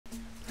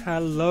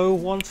Hello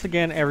once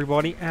again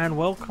everybody and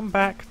welcome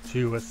back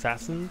to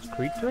Assassin's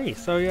Creed 3.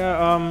 So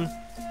yeah,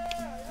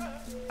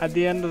 at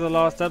the end of the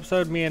last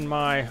episode, me and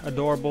my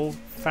adorable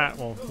fat,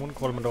 well, I wouldn't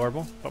call him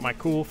adorable, but my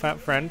cool fat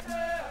friend,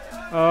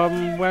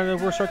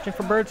 we're searching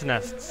for birds'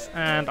 nests,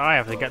 and I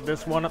have to get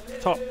this one up the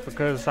top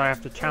because I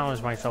have to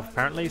challenge myself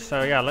apparently.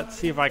 So yeah, let's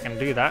see if I can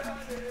do that.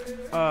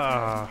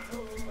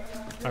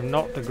 I'm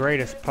not the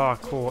greatest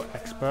parkour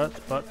expert,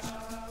 but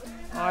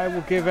I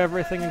will give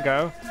everything a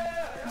go.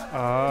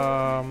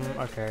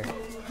 Okay.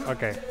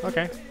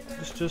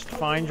 Just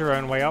find your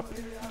own way up.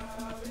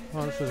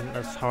 Well, this isn't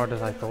as hard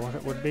as I thought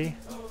it would be.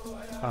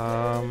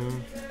 I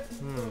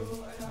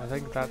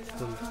think that's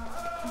the...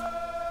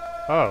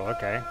 Oh,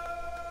 okay.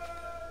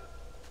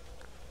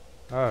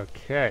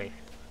 Okay.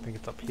 I think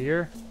it's up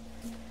here.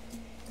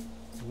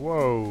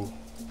 Whoa.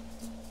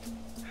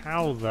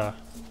 How the...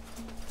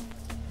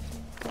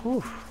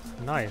 Whew.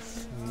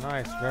 Nice.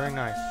 Nice. Very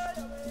nice.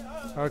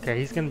 Okay,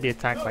 he's gonna be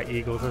attacked by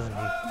eagles, isn't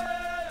he?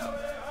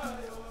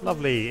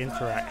 Lovely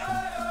interaction.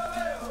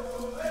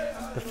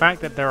 The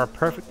fact that there are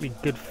perfectly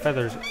good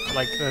feathers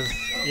like this.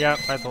 Yep,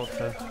 I thought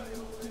so.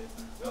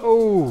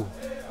 Oh!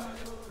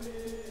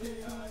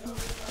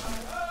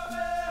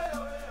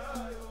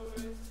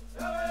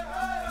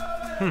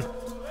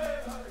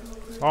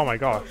 Oh my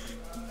gosh.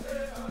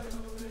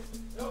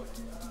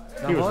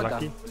 He was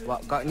lucky.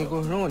 Oh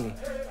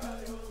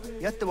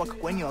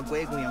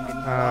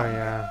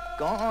yeah.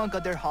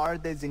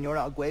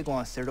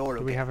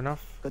 Do we have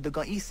enough?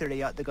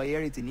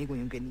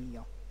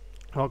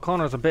 Well,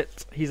 Connor's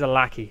he's a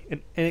lackey.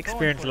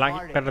 Inexperienced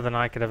lackey, better than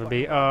I could ever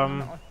be.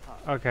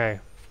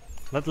 Okay.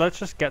 Let's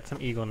just get some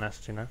eagle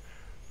nests, you know.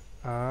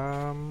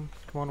 Come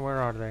on,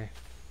 where are they?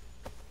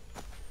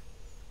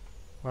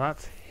 Well,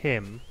 that's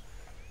him.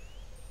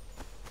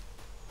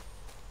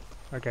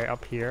 Okay,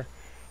 up here.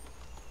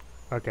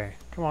 Okay,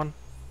 come on.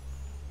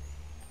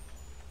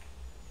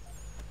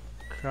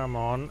 Come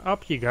on,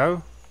 up you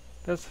go.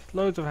 There's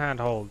loads of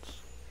handholds.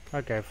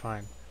 Okay,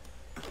 fine.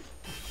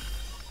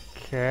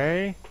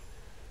 Okay.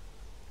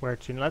 Where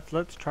to?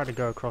 Let's try to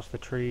go across the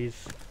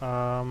trees.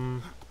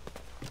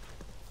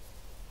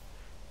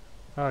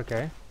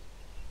 Okay.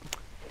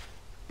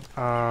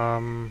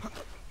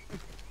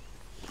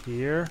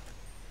 Here.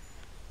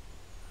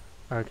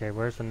 Okay,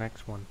 where's the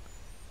next one?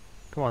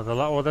 Come on,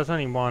 well, there's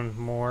only one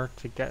more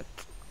to get.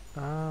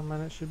 And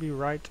it should be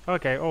right.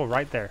 Okay, oh,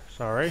 right there.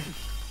 Sorry.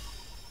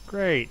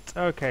 Great.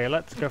 Okay,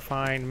 let's go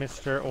find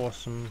Mr.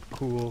 Awesome,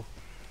 cool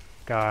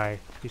guy.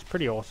 He's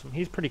pretty awesome.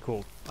 He's pretty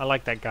cool. I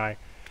like that guy.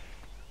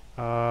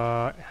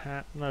 No,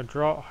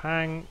 drop,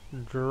 hang,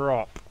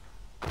 drop.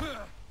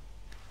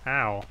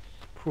 Ow.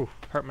 Whew,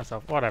 hurt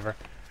myself. Whatever.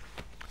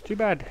 Too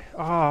bad.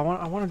 Oh,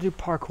 I want to do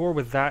parkour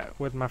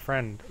with my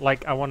friend.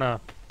 Like, I want to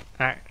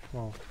act,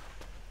 well.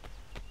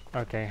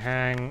 Okay,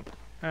 hang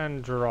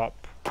and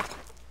drop.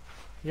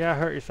 Yeah,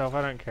 hurt yourself.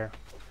 I don't care.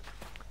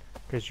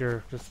 Because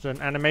you're just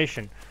an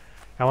animation.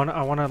 I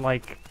wanna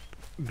like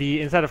be,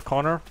 instead of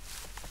Connor,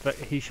 that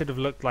he should have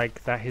looked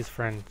like that his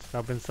friend. That would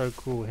have been so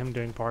cool, him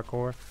doing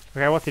parkour.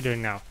 Okay, what's he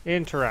doing now?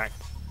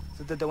 Interact.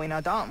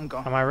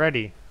 Am I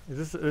ready?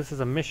 This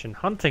is a mission.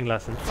 Hunting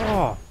lessons.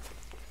 Oh!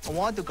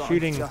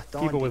 Shooting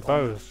people with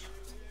bows.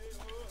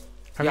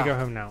 How do we go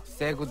home now?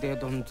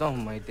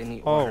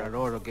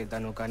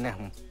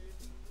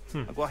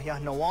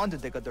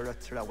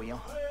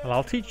 Well,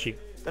 I'll teach you.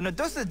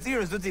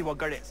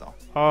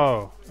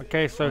 Oh,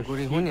 okay, so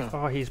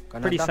he's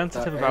pretty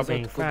sensitive about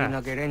being fat.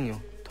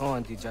 Oh,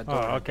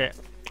 okay.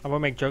 I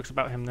won't make jokes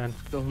about him then.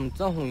 Find,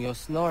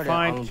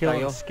 kill,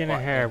 and skin a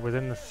hare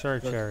within the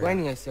search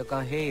area.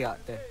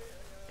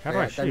 How do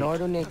I shoot?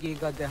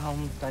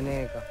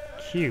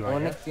 Q, I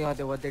guess.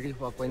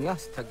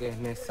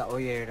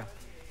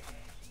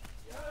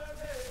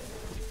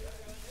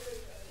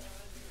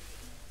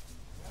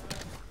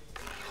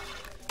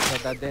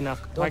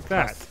 Like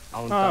that.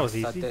 Oh, that was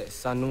easy. To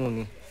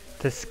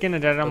skin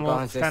an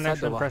animal, stand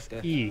next and press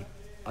E.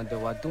 Great.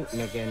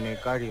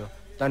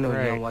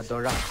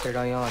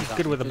 He's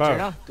good with a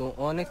bow.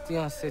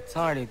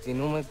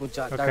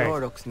 Okay.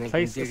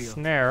 Place the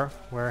snare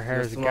where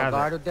hares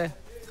gather. Okay.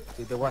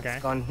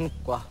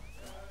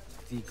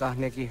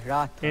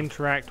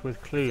 Interact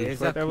with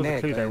clues. Right, there was a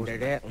clue there, wasn't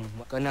there?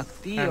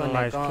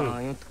 Analyze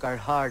clue.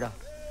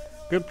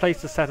 Good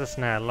place to set a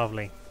snare.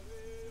 Lovely.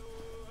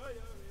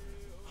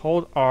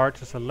 Hold R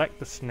to select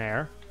the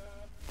snare.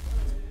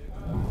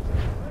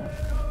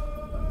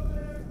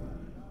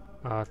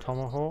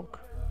 Tomahawk.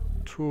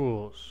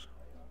 Tools.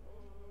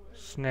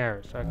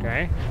 Snares,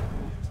 okay.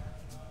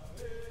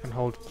 And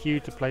hold Q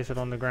to place it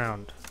on the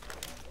ground.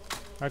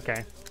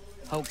 Okay.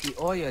 Okay,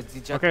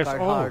 so,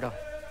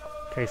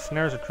 okay,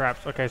 snares are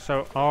traps. Okay,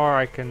 so R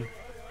I can,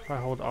 if I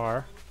hold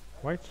R,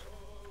 wait.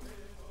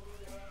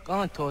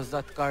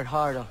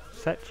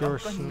 Set your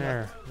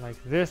snare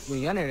like this.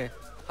 Okay.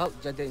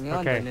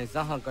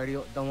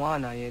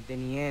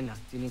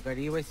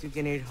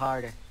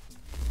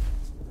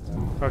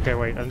 Okay,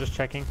 wait, I'm just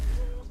checking.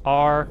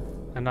 R,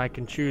 and I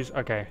can choose,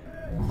 okay.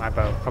 My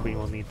bow, probably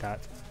will need that.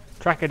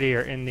 Track a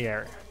deer in the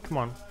area. Come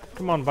on.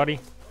 Come on, buddy.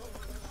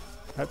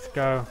 Let's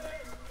go.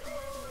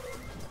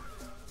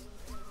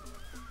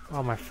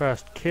 Oh, my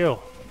first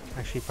kill.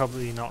 Actually,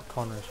 probably not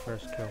Connor's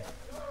first kill.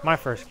 My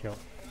first kill.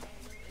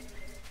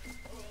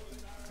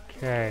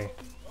 Okay.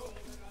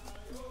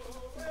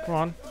 Come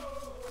on.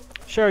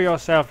 Show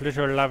yourself,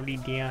 little lovely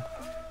deer.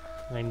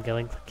 I'm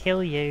going to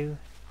kill you.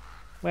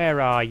 Where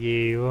are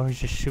you? Oh,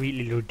 he's a sweet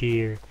little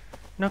deer.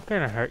 Not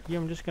gonna hurt you,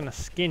 I'm just gonna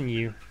skin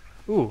you.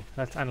 Ooh,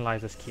 let's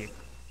analyze this cue.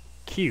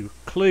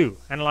 Clue.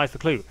 Analyze the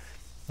clue.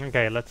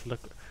 Okay, let's look.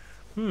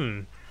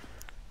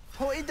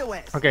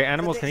 Okay,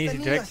 animals can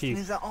easily detect you.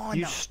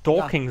 Use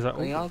stalking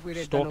zone.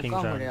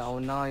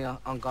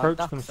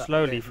 Approach them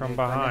slowly from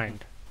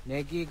behind.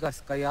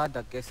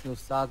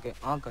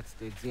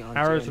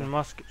 Arrows and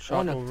musket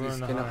shot will ruin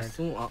the hide.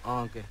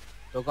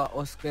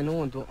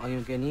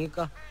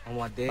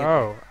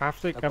 Oh, I have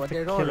to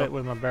kill it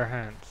with my bare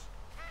hands.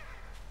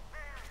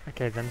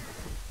 Okay then.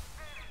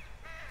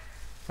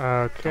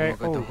 Okay.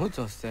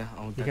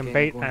 Oh, you can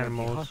bait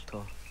animals.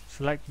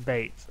 Select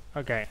bait.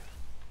 Okay.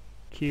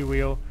 Q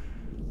wheel.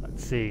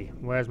 Let's see.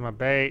 Where's my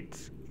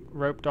bait?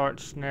 Rope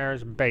darts,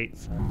 snares,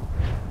 baits.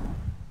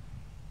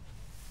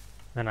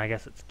 Then I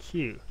guess it's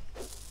Q.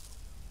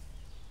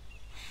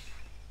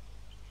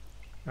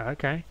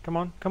 Okay. Come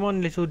on. Come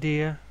on, little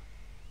deer.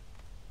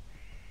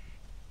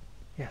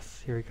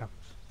 Yes, here he comes.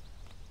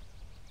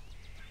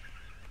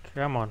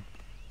 Come on.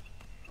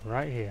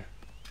 Right here.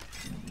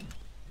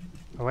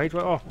 Oh, wait,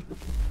 wait, oh.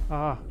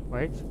 Ah,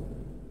 wait.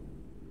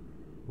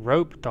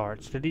 Rope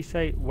darts. Did he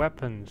say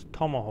weapons?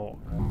 Tomahawk.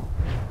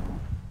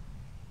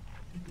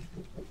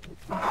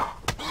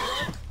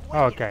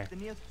 Oh, okay.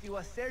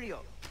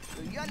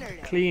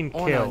 Clean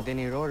kill.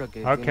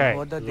 Okay,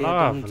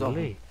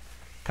 lovely.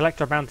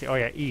 Collect our bounty. Oh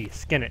yeah, E.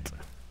 Skin it.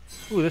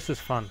 Ooh, this is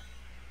fun.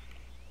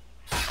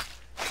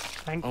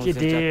 Thank you,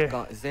 dear.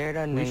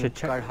 We should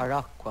check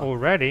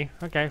already.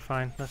 Okay,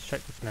 fine. Let's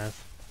check the snares.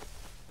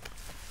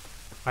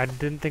 I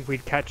didn't think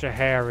we'd catch a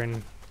hare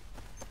in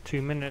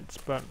 2 minutes,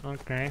 but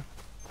okay.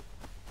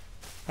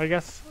 I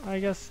guess.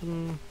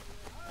 Don't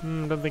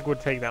think it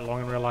would take that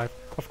long in real life.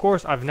 Of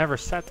course, I've never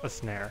set a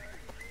snare.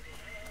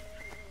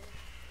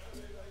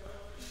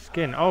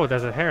 Skin. Oh,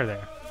 there's a hare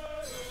there.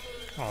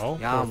 Oh,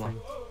 poor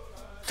thing.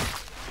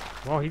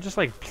 Well, he just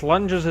like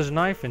plunges his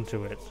knife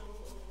into it.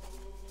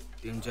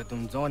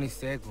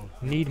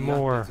 Need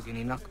more.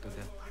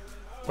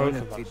 Both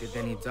of us.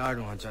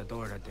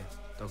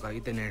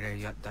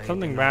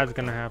 Something bad's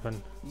gonna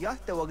happen. Like,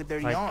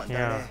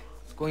 yeah.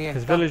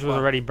 His village was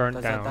already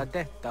burnt down.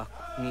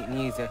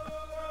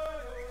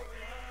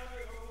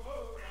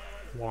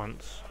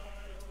 Once.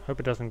 Hope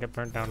it doesn't get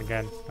burnt down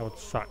again. That would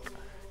suck.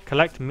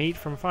 Collect meat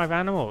from 5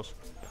 animals.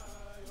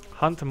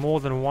 Hunt more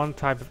than one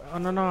type of... Oh,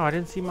 no, I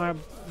didn't see my...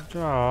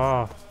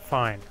 Oh,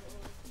 fine.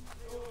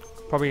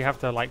 Probably have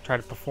to, like, try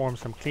to perform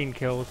some clean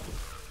kills.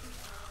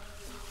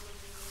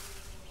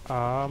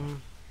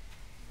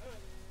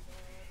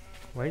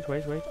 Wait.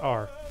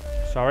 R.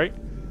 Sorry.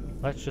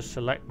 Let's just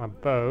select my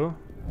bow.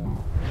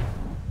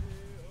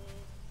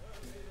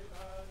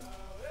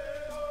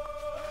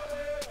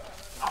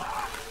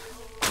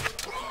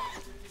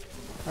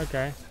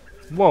 Okay.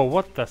 Whoa,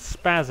 what the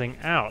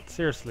spazzing out?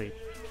 Seriously.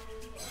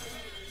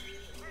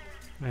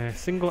 A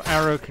single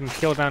arrow can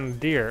kill down a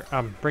deer.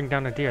 Bring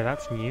down a deer.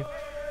 That's new.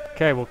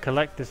 Okay, we'll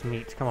collect this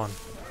meat. Come on.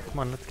 Come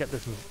on, let's get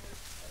this meat.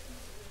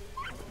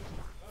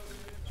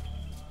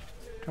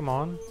 Come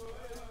on.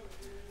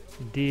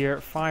 Deer,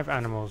 5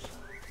 animals.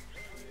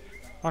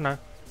 Oh no.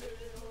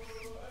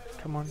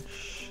 Come on.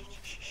 Shh.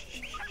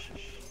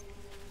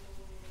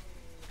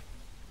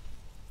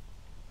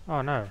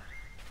 Oh no.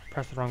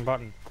 Press the wrong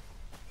button.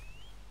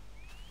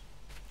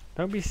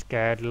 Don't be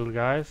scared, little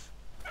guys.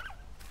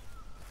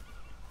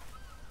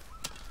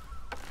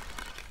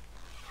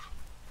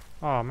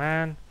 Oh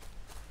man.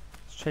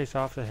 Let's chase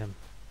after him.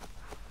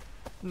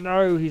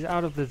 No, he's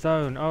out of the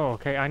zone. Oh,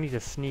 okay. I need to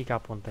sneak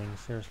up on things.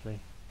 Seriously.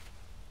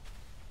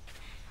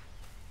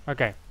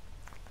 Okay.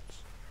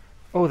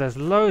 Oh, there's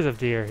loads of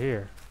deer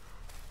here.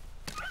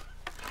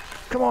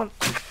 Come on.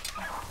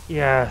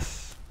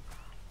 Yes.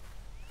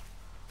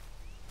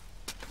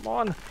 Come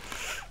on.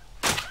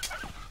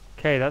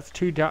 Okay, that's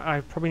 2.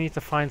 I probably need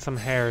to find some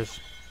hares.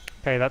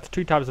 Okay, that's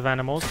 2 types of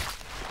animals.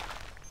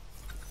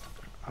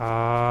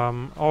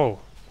 Oh.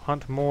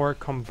 Hunt more,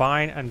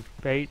 combine and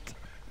bait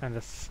and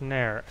a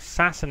snare.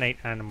 Assassinate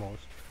animals.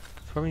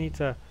 So probably need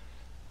to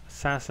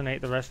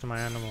assassinate the rest of my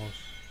animals.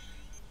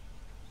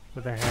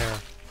 With a hare.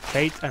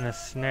 Bait and a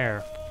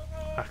snare.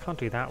 I can't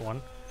do that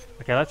one.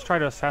 Okay, let's try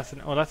to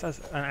assassinate. Oh, let's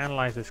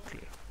analyze this clue.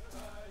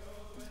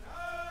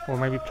 Or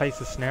maybe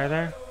place a snare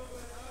there.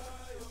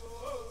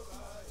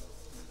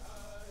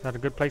 Is that a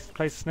good place to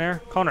place a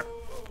snare? Connor,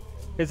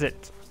 is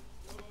it?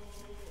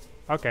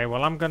 Okay,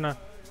 well I'm gonna...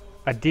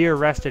 A deer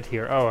rested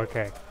here. Oh,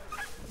 okay.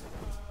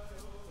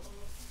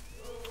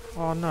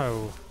 Oh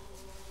no.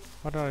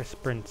 Why did I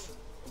sprint?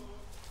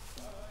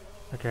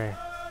 Okay.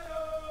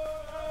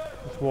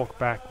 Let's walk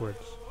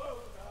backwards.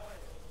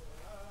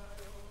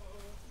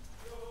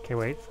 Okay,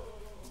 wait.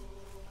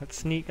 Let's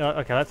sneak.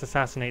 Okay, let's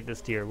assassinate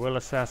this deer. We'll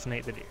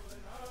assassinate the deer.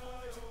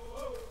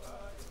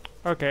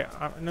 Okay,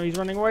 no, he's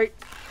running away.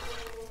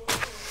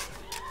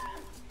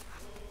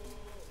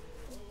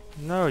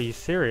 No, are you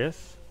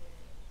serious?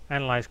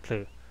 Analyze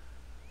clue.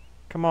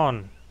 Come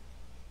on.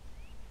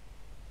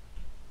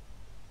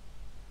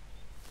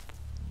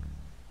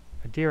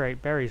 A deer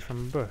ate berries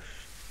from a bush.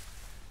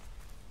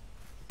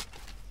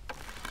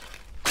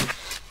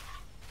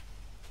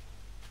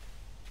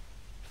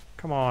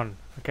 Come on.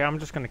 Okay, I'm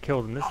just gonna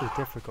kill them. This is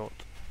difficult.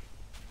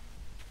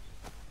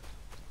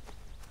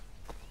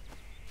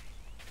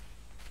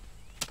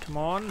 Come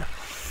on.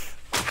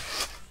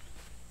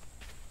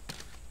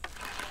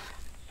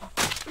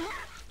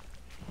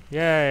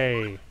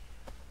 Yay.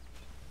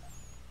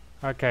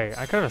 Okay,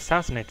 I could have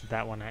assassinated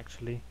that one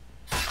actually.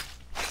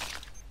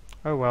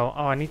 Oh well.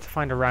 Oh, I need to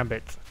find a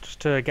rabbit just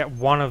to get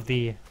one of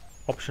the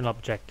optional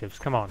objectives.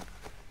 Come on.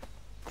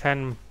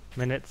 10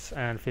 minutes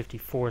and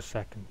 54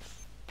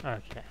 seconds.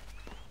 Okay.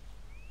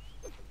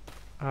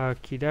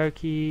 Okie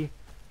dokie.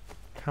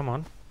 Come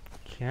on.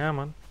 Come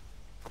on.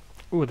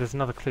 Ooh, there's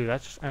another clue.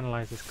 Let's just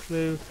analyze this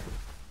clue.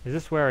 Is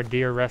this where a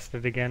deer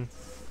rested again?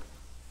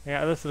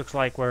 Yeah, this looks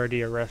like where a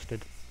deer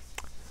rested.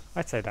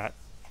 I'd say that.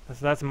 So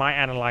that's my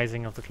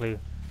analyzing of the clue.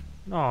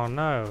 Oh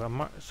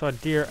no, so a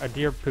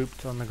deer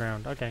pooped on the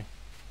ground. Okay.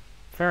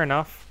 Fair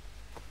enough.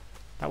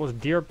 That was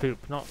deer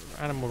poop, not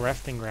animal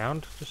resting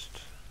ground.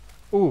 Just...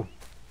 Ooh.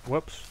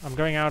 Whoops. I'm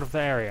going out of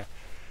the area.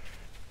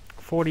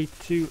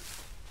 42...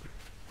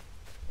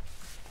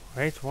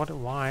 Wait, what?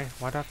 Why?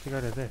 Why'd I have to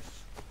go to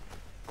this?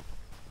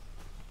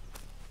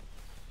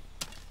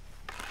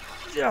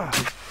 Yeah.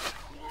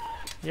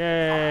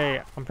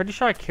 Yay! I'm pretty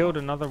sure I killed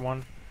another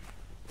one.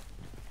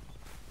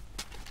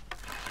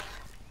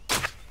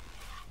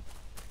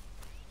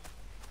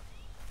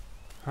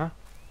 Huh?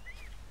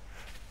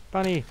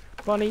 Bunny!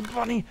 Bunny!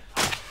 Bunny!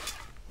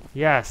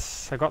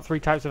 Yes! I got 3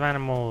 types of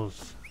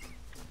animals.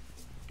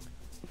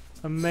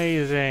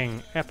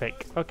 Amazing!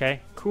 Epic.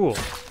 Okay, cool.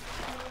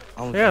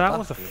 Yeah, that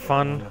was a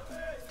fun.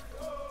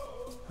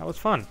 That was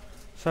fun.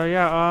 So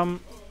yeah,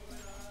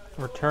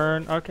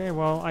 return. Okay,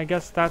 well, I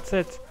guess that's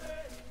it.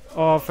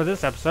 For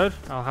this episode,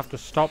 I'll have to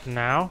stop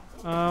now.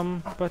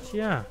 But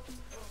yeah,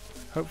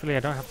 hopefully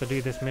I don't have to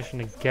do this mission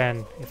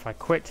again if I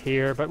quit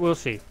here. But we'll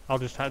see. I'll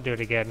just have to do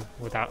it again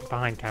without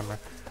behind camera.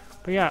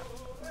 But yeah,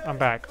 I'm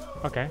back.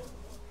 Okay.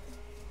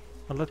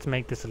 Well, let's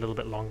make this a little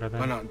bit longer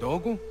then.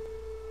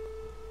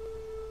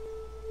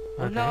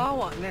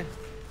 Okay.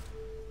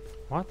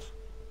 What?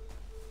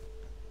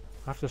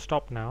 I have to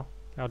stop now.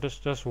 I'll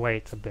just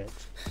wait a bit.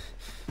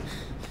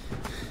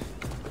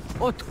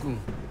 Oh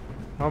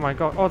my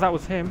god. Oh, that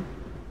was him.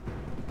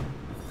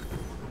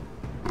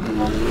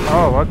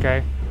 Oh,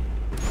 okay.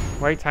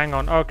 Wait, hang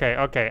on. Okay,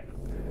 okay.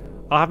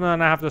 I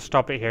have to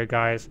stop it here,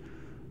 guys.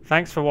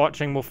 Thanks for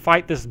watching. We'll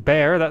fight this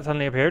bear that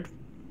suddenly appeared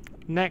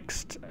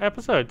next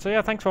episode. So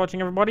yeah, thanks for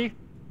watching, everybody.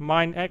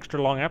 Mine extra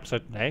long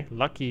episode today.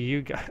 Lucky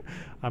you guys.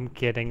 I'm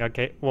kidding.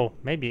 Okay. Well,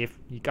 maybe if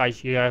you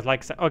guys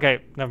like...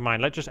 Okay, never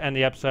mind. Let's just end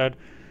the episode.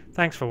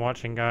 Thanks for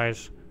watching,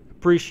 guys.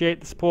 Appreciate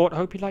the support.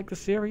 Hope you like the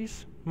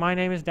series. My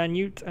name is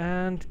Danewt,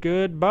 and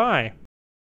goodbye.